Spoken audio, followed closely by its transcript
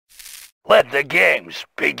Let the games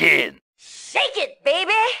begin. Shake it,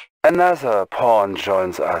 baby! Another pawn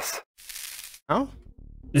joins us. Oh?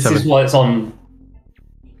 This is what it's on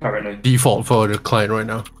currently. Default for the client right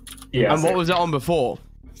now. Yeah. And what was it on before?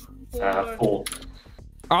 4.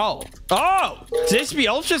 Oh. Oh! Should this be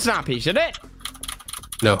ultra snappy, should it?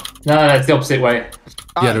 No. No, it's the opposite way.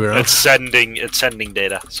 The other way around. It's sending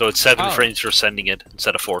data, so it's 7 frames for sending it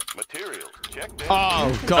instead of 4. Material.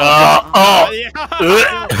 Oh, God.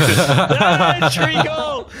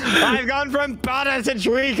 Treacle! I've gone from butter to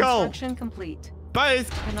treacle! Construction complete.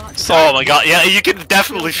 Both. Oh my god, yeah, you can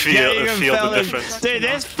definitely Yeah, feel you can the it. difference. Dude,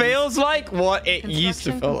 this feels like what it used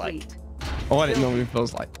to feel like. Or what it normally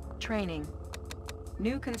feels like. Training.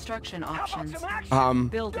 New construction options.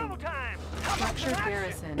 Building. Structured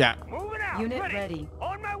garrison. Yeah. Unit ready.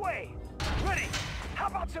 On my way. Ready. How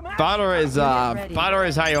about some Butter is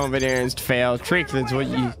how you want videos to fail. Treacle is what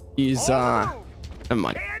you use never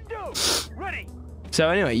mind. Ready. So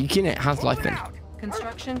anyway, you can have life then.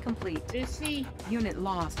 Construction complete. Unit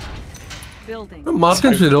lost. Building.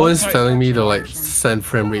 Martin is always telling me to like send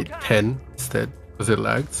frame rate 10 instead because it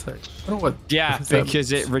lags. Like, I don't know what. Yeah,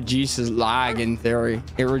 because it reduces lag in theory.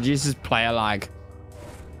 It reduces player lag.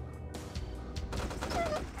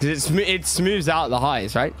 It smooths out the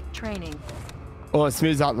highs, right? Training. Or it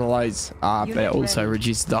smooths out the lows, but it also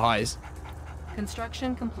reduces the highs.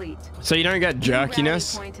 Construction complete. So you don't get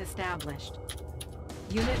jerkiness. Point established.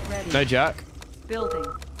 Unit ready. No jerk. Building.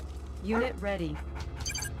 Unit ready.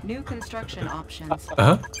 New construction options.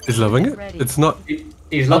 He's loving it. It's not.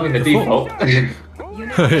 He's loving the default. Unit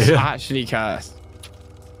It's ready. actually cursed.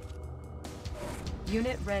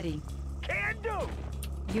 Unit ready. Can do.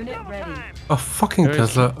 Unit ready. Oh, fucking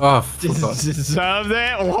Tesla. Oh, forgot. Deserve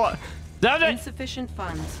it? What? Deserve it? Insufficient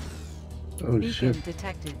funds. Oh Beacon shit.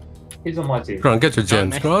 detected. He's on my team. Grant, get your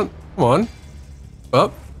gems. Grant, come on.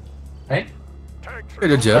 Up. Hey? Get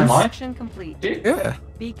your gems. Construction complete. Yeah.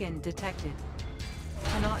 Beacon detected.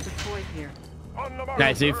 Cannot deploy here.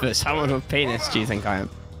 Guys, Doofus, how much of a penis do you think I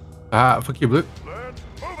am? Fuck you, Blue.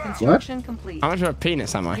 Construction complete. How much of a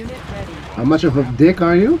penis am I? Unit ready. How much of a dick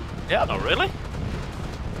are you? Yeah. Oh, really?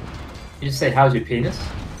 You just say, how's your penis?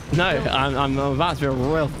 No, I'm about to be a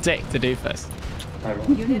royal dick to Doofus. No, right.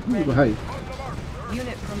 Unit ready. Hi.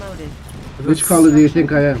 Unit promoted. Which color do you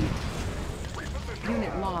think I am?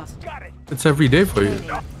 Unit lost. It's every day for you.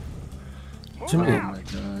 Training. What do you mean? Oh my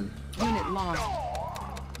god. Unit lost.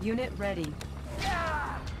 Unit ready.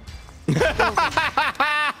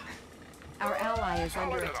 Our ally is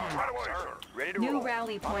under attack. New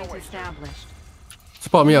rally point established.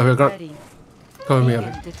 Spot me out here, Grant. Ready. Cover me up.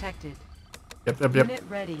 Beacon detected. Yep. Unit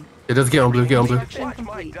ready. Yeah, just get on Blue, get on Blue. Construction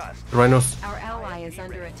complete. The rhinos. Our ally is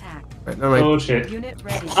under attack. Right, never mind. Oh shit. Unit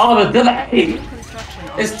ready. Oh, the delay! New construction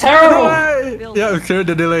It's options. terrible! Yeah, clear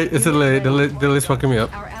the delay. It's a delay. The delay's fucking me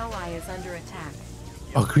up. Our ally is under attack.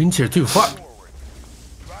 Oh, green chair too. Fuck.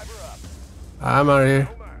 I'm out of here.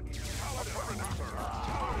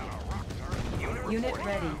 Unit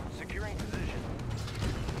ready. Securing position.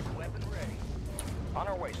 Weapon ready. On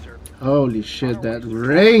our way, sir. Holy shit, that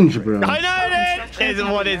range, bro. I know it is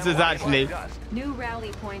what it is actually. New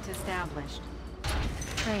rally point established.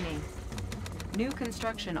 Training. New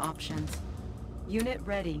construction options. Unit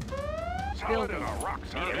ready. Building. Our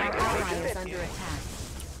ally is under attack.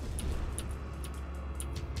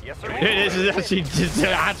 Yes, sir. This is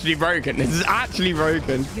actually broken. This is actually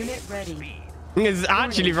broken. Unit ready. This is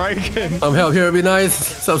actually broken. Some help here would be nice.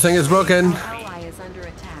 Something is broken. Our ally is under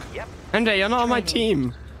attack. MJ, you're not on my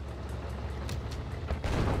team.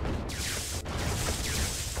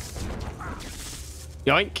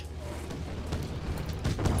 Yoink.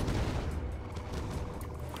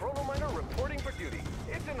 Chronominer reporting for duty.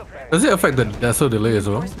 It's in the fan. Does it affect the Deso delay as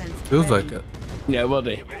well? Feels like it. Yeah, it will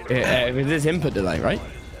do. With this input delay, right?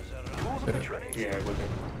 Yeah, it would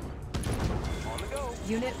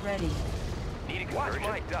be. Unit ready. Watch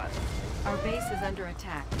my dust. Our base is under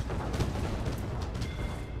attack.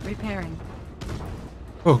 Repairing.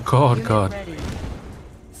 Oh god, Unit god. ready.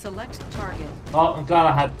 Select target. Oh, I'm glad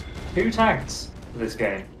I had 2 tanks for this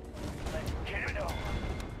game.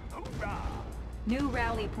 New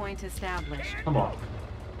rally point established. Come on.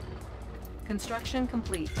 Construction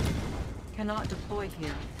complete. Cannot deploy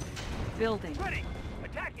here. Building. Ready.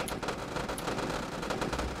 Attacking.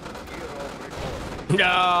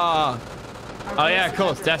 Yeah. Oh yeah, of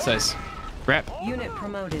course, Desos. Rep. Unit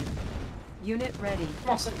promoted. Unit ready.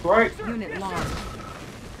 That's great. Unit lost.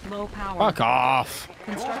 Low power. Fuck off.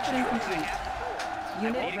 Construction complete.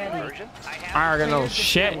 Unit ready. Arrogant little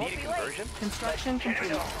shit. Construction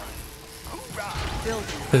complete.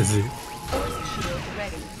 Building. Busy. Force shield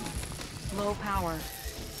ready. Low power.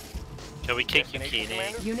 Can we kick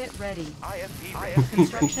Yukini? Unit ready. IFP.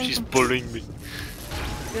 Construction She's complete. bullying me.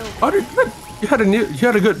 Building. How did you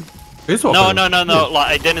had a good base swap? No. Like,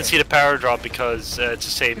 I didn't see the power drop because it's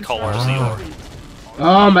the same color as the orb.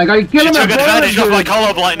 Oh my god, you kill She him took at advantage of my dude.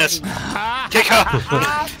 color blindness. Kick her.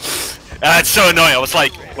 It's so annoying. I was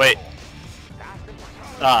like, wait.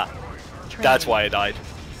 That's why I died.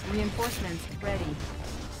 Reinforcements ready.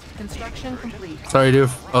 Construction complete. Sorry, dude.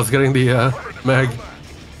 I was getting the mag.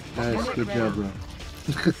 Nice, good job, bro.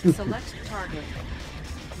 Select target.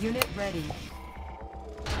 Unit ready.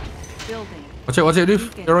 Building. Watch it, dude.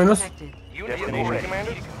 Beacon They're on us. detected. Unit ready,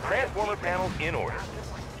 Commander. Transformer panels in order.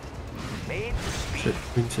 Made to speed. Shit,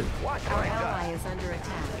 green shit. Watch Our my gun. ally is under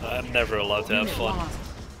attack. I'm never allowed to have Unit fun. lost.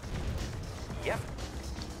 Yep.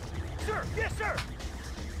 Sir, yes, sir.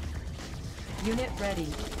 Unit ready.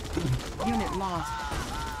 Unit lost.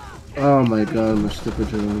 Oh my god, my stupid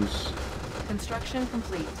drones. Construction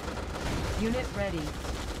complete. Unit ready.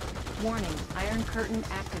 Warning, Iron Curtain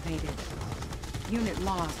activated. Unit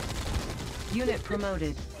lost. Unit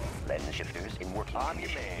promoted. Letting the shifters in working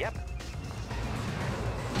condition. Yep.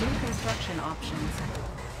 New construction options.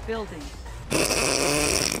 Building.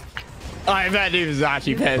 I bet he was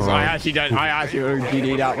actually pissed. I actually would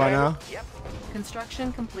GD that by now. Yep.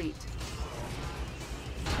 Construction complete.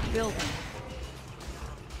 Building.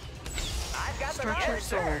 I've got the Structure yes,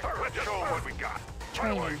 sold. sir. Let's show what we got.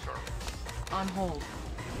 Training. On hold.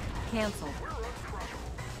 Cancel.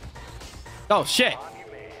 Oh shit.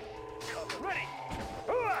 Ready.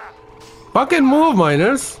 Fucking move,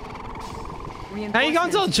 miners. Now you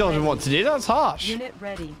can't tell children what to do. That's harsh. Unit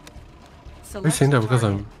ready. Are you Select saying that because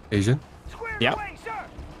target. I'm Asian? Square Yep. away, sir.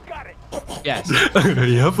 Got it. Yes. Yep.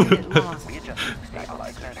 Unit lost. Readjust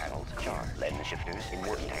stabilizer panels. Char. Letting the shifters in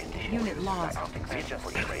working condition. Unit lost. Readjust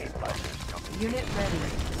stabilizers. Unit ready.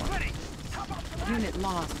 Ready. Unit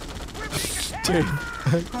lost. Dude.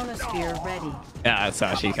 Chronosphere ready. Yeah, that's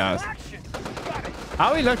actually cast. How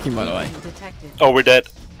are we looking, by the way? Beacon detected. Oh, we're dead.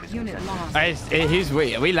 Unit lost. Who's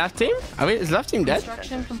we? Are we left team? Is left team dead?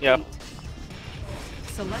 Construction complete. Yep.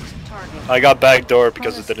 Select target. I got backdoored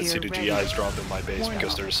because I didn't see the Chronosphere ready. GIs drop in my base Warning,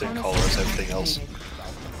 because they're the same chronosphere color as everything else.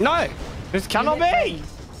 activated. No. This cannot Unit be. ready.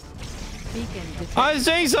 Beacon detected. I was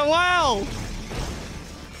doing so well.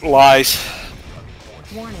 Lies.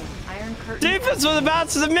 Warning. Iron Curtain. Defense was about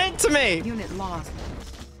to submit to me. Unit lost.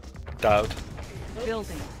 Doubt.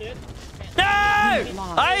 Building. No!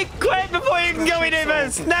 lost. I quit before you can go in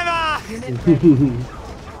defense. Never. Unit ready.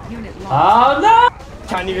 Unit lost.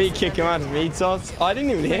 Can you really kick him out of Meatos? I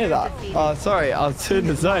didn't even hear that. Oh, sorry. I was in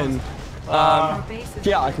the zone. Our base is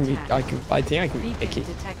Yeah, under attack. I think I can be Beacon picky.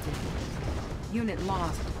 detected. Unit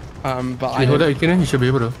lost. But Hey, hold that, you should be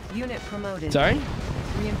able to. Unit promoted. Sorry?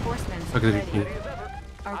 Reinforcements Okay, ready. can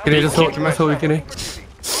Our you base just is hold under my soul, attack. can you?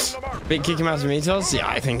 Big kick him out of Meatos? Yeah,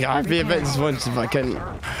 I think I'd be a bit disappointed if I couldn't.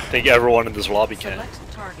 I think everyone in this lobby can.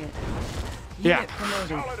 Select target. Yeah. Unit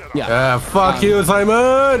promoted. Yeah, fuck you,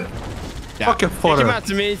 Simon! Yeah. Fucking Kick him fodder. out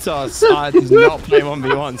to Meatos. Does not play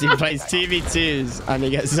 1v1s. He plays 2v2s and he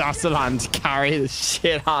gets Zasalan to carry the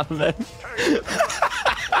shit out of him.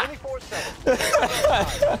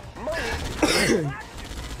 24/7.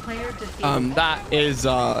 Player defeated. That is,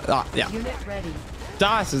 yeah. Unit ready.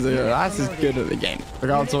 That's as good at the game.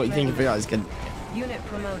 Regardless of what you think of the guys can. Unit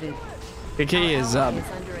promoted. Kiki is, Ally is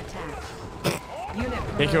under attack. Unit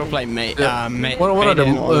Kiki will promoted. play mate. One of the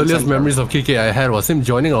earliest memories of KK I had was him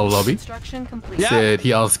joining our lobby. Construction complete. Yeah. Said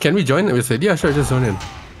he asked, "Can we join?" And we said, "Yeah, sure, just join in."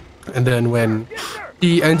 And then when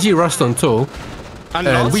the NG rushed on toe, and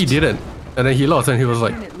lost. we didn't, and then he lost, and he was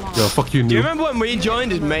like, "Yo, fuck you, Do you noob." remember when we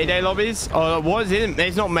joined as Mayday lobbies? Or was it?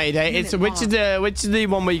 It's not Mayday. It's which is the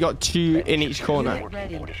one where you got 2 in each corner? Unit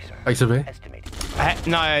ready. Actually,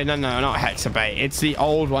 No, not Hexabait. It's the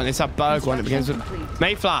old one. It's that Berg one. It begins with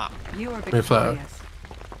Mayflower. You are Mayflower. victorious.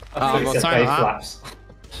 I'll tell you that.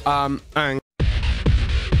 And